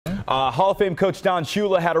Hall of Fame coach Don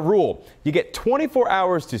Shula had a rule. You get 24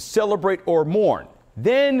 hours to celebrate or mourn.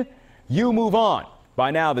 Then you move on.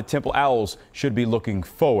 By now, the Temple Owls should be looking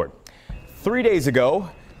forward. 3 days ago,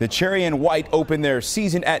 the Cherry and White opened their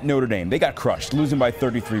season at Notre Dame. They got crushed, losing by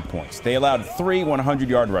 33 points. They allowed 3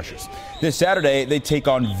 100-yard rushers. This Saturday, they take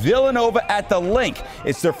on Villanova at the Link.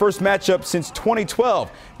 It's their first matchup since 2012.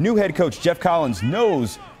 New head coach Jeff Collins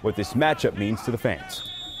knows what this matchup means to the fans.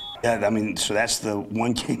 Yeah, I mean, so that's the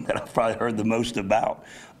one game that I've probably heard the most about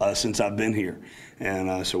since I've been here.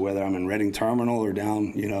 And so whether I'm in Reading Terminal or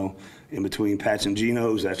down, in between Pat's and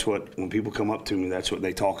Geno's, that's what, when people come up to me, that's what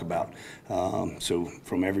they talk about. So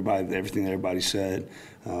from everything that everybody said,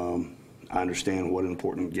 I understand what an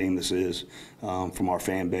important game this is from our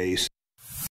fan base.